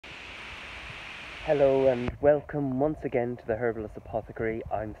Hello and welcome once again to the Herbalist Apothecary.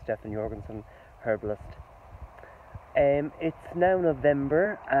 I'm Stefan Jorgensen, Herbalist. It's now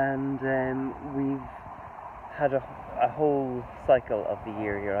November and we've had a whole cycle of the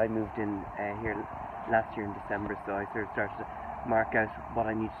year here. I moved in here last year in December, so I sort of started to mark out what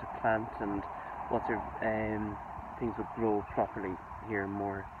I needed to plant and what sort of things would grow properly here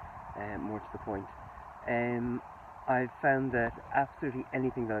more to the point. I've found that absolutely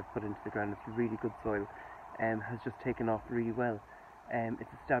anything that I've put into the ground, it's really good soil, has just taken off really well. It's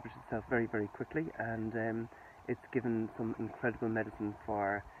established itself very, very quickly, and it's given some incredible medicine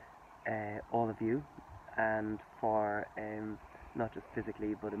for all of you, and for not just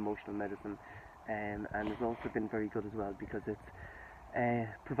physically but emotional medicine, and has also been very good as well because it's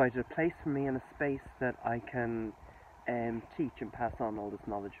provided a place for me and a space that I can teach and pass on all this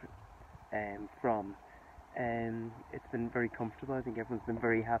knowledge from. It's been very comfortable. I think everyone's been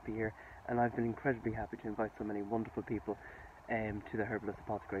very happy here, and I've been incredibly happy to invite so many wonderful people to the Herbalist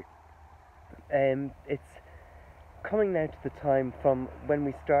Apothecary. It's coming now to the time from when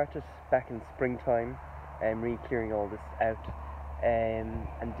we started back in springtime, really clearing all this out,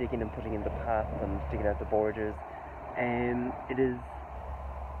 and digging and putting in the path and digging out the borders. It is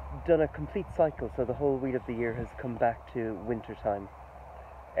done a complete cycle, so the whole wheel of the year has come back to winter time.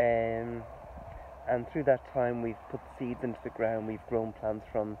 And through that time we've put seeds into the ground, we've grown plants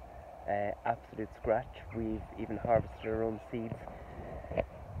from absolute scratch. We've even harvested our own seeds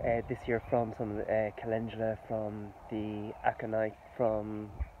this year from some calendula, from the aconite, from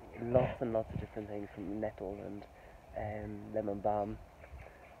lots and lots of different things, from nettle and lemon balm.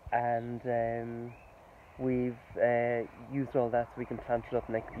 And we've used all that so we can plant it up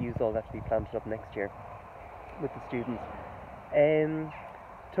use all that to be planted up next year with the students.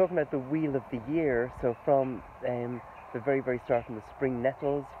 Talking about the wheel of the year, so from the very, very start, from the spring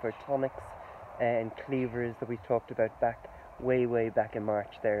nettles for tonics and cleavers that we talked about way back in March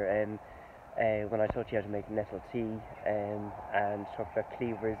there, when I taught you how to make nettle tea, and talked about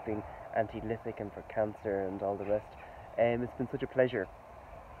cleavers being anti-lithic and for cancer and all the rest. It's been such a pleasure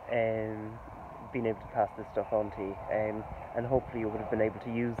being able to pass this stuff on to you, and hopefully you would have been able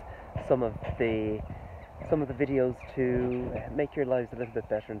to use some of the videos to make your lives a little bit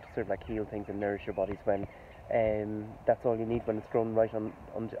better and to sort of like heal things and nourish your bodies when that's all you need when it's grown right on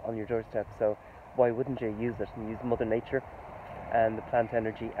your doorstep. So why wouldn't you use it and use Mother Nature and the plant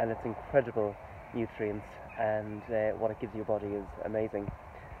energy and its incredible nutrients, and what it gives your body is amazing.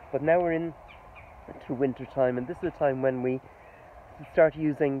 But now we're in to winter time, and this is a time when we start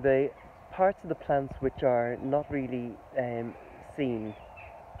using the parts of the plants which are not really seen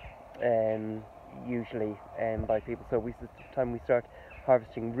usually by people. So this is the time we start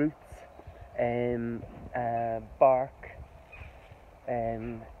harvesting roots, bark.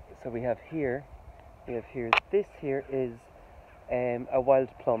 So we have here this here is a wild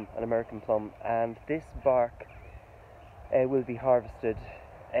plum, an American plum, and this bark will be harvested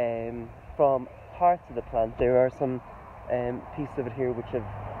from parts of the plant. There are some pieces of it here which have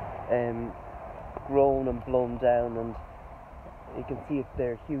grown and blown down, and you can see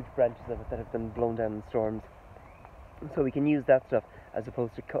there are huge branches of it that have been blown down in storms. So we can use that stuff as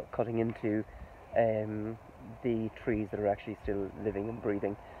opposed to cutting into the trees that are actually still living and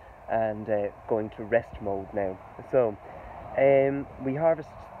breathing and going to rest mode now. So we harvest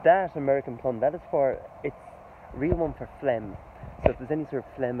that American plum. That is it's a real one for phlegm. So if there's any sort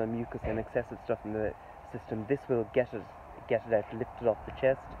of phlegm and mucus and excessive stuff in the system, this will get it out, lift it off the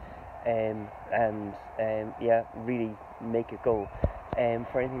chest, and yeah, really make it go.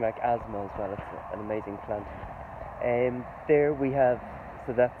 For anything like asthma as well, it's an amazing plant. There we have,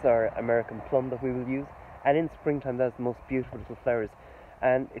 so that's our American plum that we will use, and in springtime that's the most beautiful little flowers.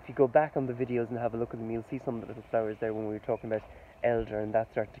 And if you go back on the videos and have a look at them, you'll see some of the little flowers there when we were talking about elder, and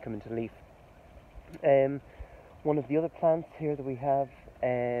that started to come into leaf. One of the other plants here that we have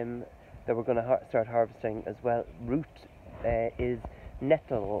that we're going to start harvesting as well, root, is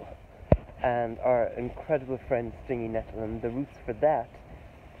nettle, and our incredible friend stingy nettle. And the roots for that,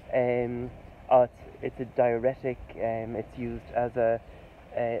 it's a diuretic. It's used as to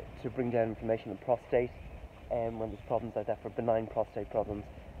bring down inflammation in the prostate, when there's problems like that, for benign prostate problems.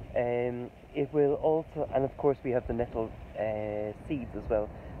 It will also, and of course we have the nettle seeds as well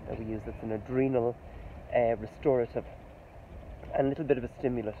that we use. It's an adrenal restorative and a little bit of a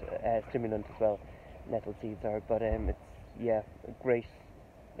stimulant as well. Nettle seeds are, but it's great.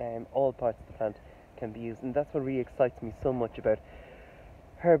 All parts of the plant can be used, and that's what really excites me so much about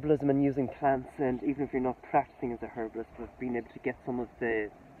herbalism and using plants. And even if you're not practicing as a herbalist, but being able to get some of the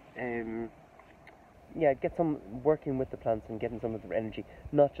yeah, get some working with the plants and getting some of their energy,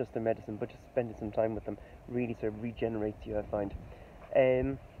 not just their medicine, but just spending some time with them really sort of regenerates you, I find.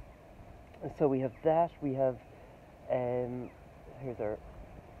 Um, so we have that. We have here's one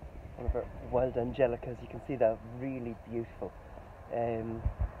of our wild angelicas. You can see that, really beautiful.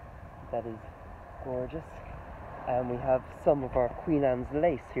 That is gorgeous. And we have some of our Queen Anne's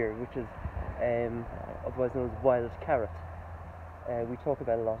lace here, which is otherwise known as wild carrot. We talk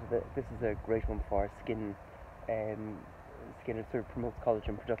about a lot of it. This is a great one for our skin. Skin, it sort of promotes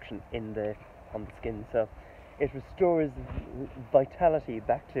collagen production on the skin, so it restores vitality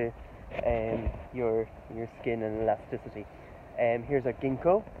back to your skin and elasticity. Here's our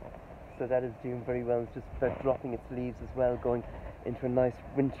ginkgo, so that is doing very well. It's just about dropping its leaves as well, going into a nice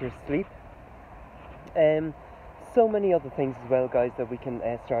winter sleep. So many other things as well, guys, that we can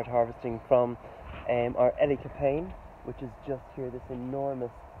start harvesting from. Our elecampane, which is just here, this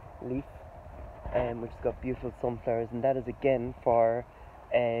enormous leaf, which has got beautiful sunflowers, and that is again for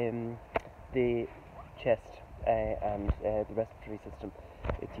the chest and the respiratory system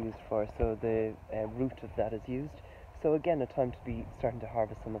it's used for, so the root of that is used. So again, a time to be starting to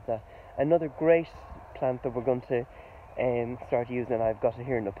harvest some of that. Another great plant that we're going to start using, and I've got it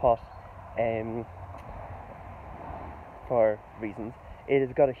here in a pot for reasons. It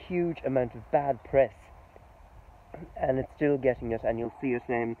has got a huge amount of bad press, and it's still getting it, and you'll see it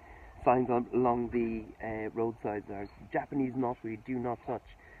signs along the roadsides are Japanese knotweed, do not touch,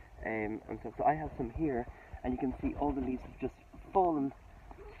 and stuff. So I have some here, and you can see all the leaves have just fallen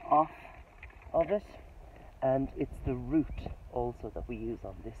off of it, and it's the root also that we use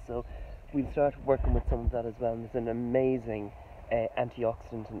on this. So we'll start working with some of that as well, and it's an amazing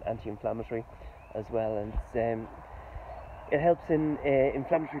antioxidant and anti-inflammatory as well, and it helps in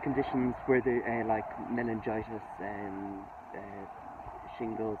inflammatory conditions where they like meningitis,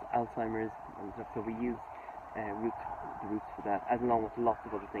 shingles, Alzheimer's and stuff. So we use the roots for that, as along with lots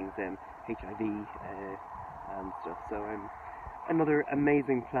of other things, HIV and stuff. So another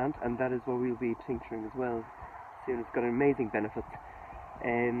amazing plant, and that is what we'll be tincturing as well soon. It's got amazing benefits.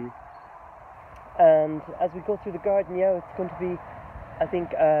 And as we go through the garden, yeah, it's going to be, I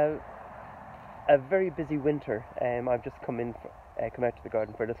think, a very busy winter. I've just come out to the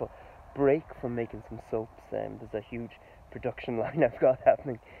garden for a little break from making some soaps. There's a huge production line I've got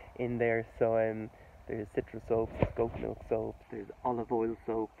happening in there. So there's citrus soaps, there's goat milk soap, there's olive oil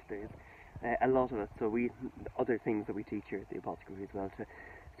soap, there's a lot of it. So other things that we teach here at the Apothecary as well, to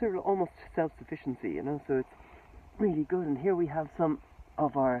sort of almost self-sufficiency, you know. So it's really good. And here we have some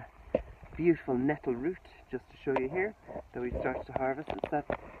of our beautiful nettle root, just to show you here, that we started to harvest. It's that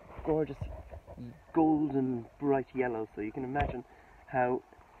gorgeous golden bright yellow, so you can imagine how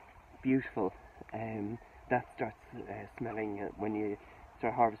beautiful that starts smelling when you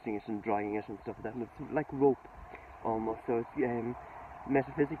start harvesting it and drying it and stuff like that. And it's like rope almost, so it's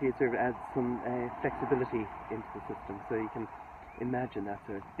metaphysically it sort of adds some flexibility into the system, so you can imagine that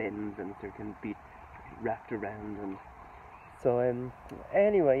sort of bends and sort of can be wrapped around. And so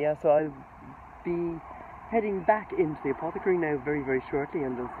anyway, yeah, so I'll be heading back into the Apothecary now very, very shortly,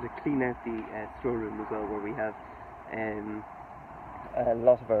 and also to clean out the storeroom as well, where we have a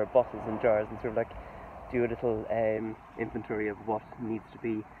lot of our bottles and jars, and sort of like do a little inventory of what needs to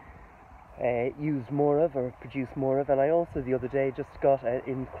be used more of or produce more of. And I also the other day just got an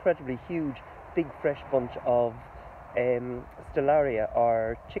incredibly huge, big fresh bunch of stellaria,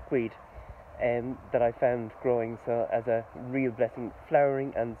 or chickweed, that I found growing, so as a real blessing,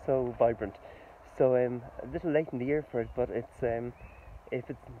 flowering and so vibrant. So a little late in the year for it, but it's if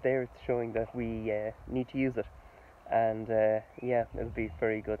it's there, it's showing that we need to use it. And yeah, it'll be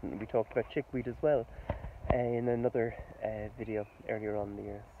very good. And we talked about chickweed as well in another video earlier on in the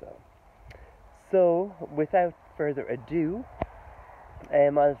year. So without further ado,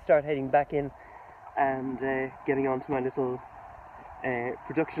 I'll start heading back in and getting on to my little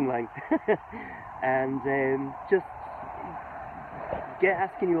production line and just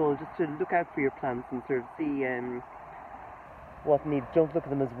asking you all just to look out for your plants and sort of see what needs. Don't look at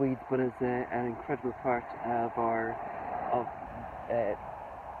them as weeds, but as an incredible part of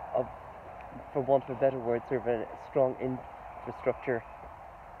for want of a better word, sort of a strong infrastructure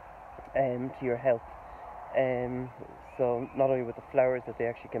to your health. So not only with the flowers, that they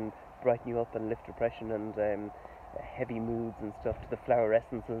actually can brighten you up and lift depression and heavy moods and stuff, to the flower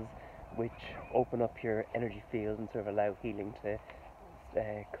essences, which open up your energy field and sort of allow healing to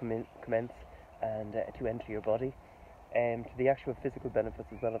commence and to enter your body, to the actual physical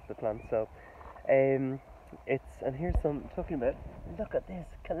benefits as well of the plant. So and here's some talking about, look at this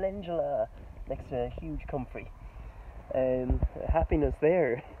calendula next to a huge comfrey. happiness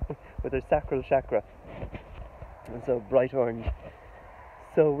there with her sacral chakra, and so bright orange.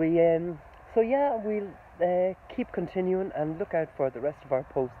 So so yeah, we'll keep continuing and look out for the rest of our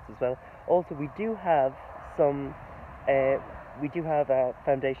posts as well. Also, we do have a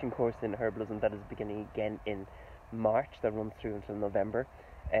foundation course in herbalism that is beginning again in March, that runs through until November,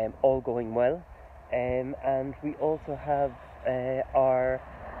 all going well. And we also have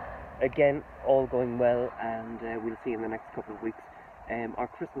again, all going well, and we'll see in the next couple of weeks, our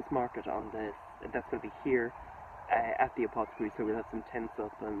Christmas market that's going to be here at the Apothecary, so we'll have some tents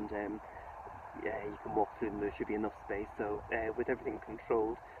up, and yeah, you can walk through them, there should be enough space, so with everything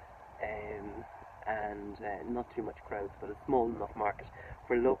controlled, and not too much crowds, but a small enough market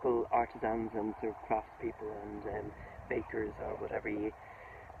for local artisans and sort of craftspeople and bakers or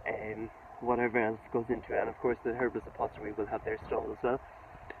whatever else goes into it. And of course the Herbalist Apothecary will have their stall as well,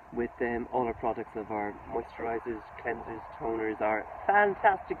 with all our products of our moisturisers, cleansers, toners, our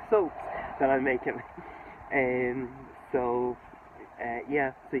fantastic soaps that I'm making.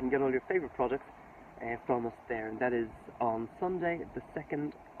 Yeah, so you can get all your favourite products from us there, and that is on Sunday the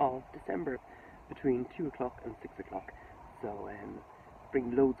 2nd of December between 2 o'clock and 6 o'clock, so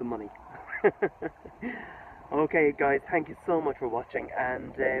bring loads of money. Okay guys, thank you so much for watching,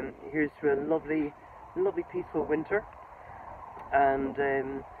 and here's to a lovely, lovely peaceful winter, and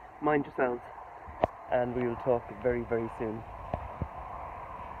mind yourselves, and we will talk very, very soon.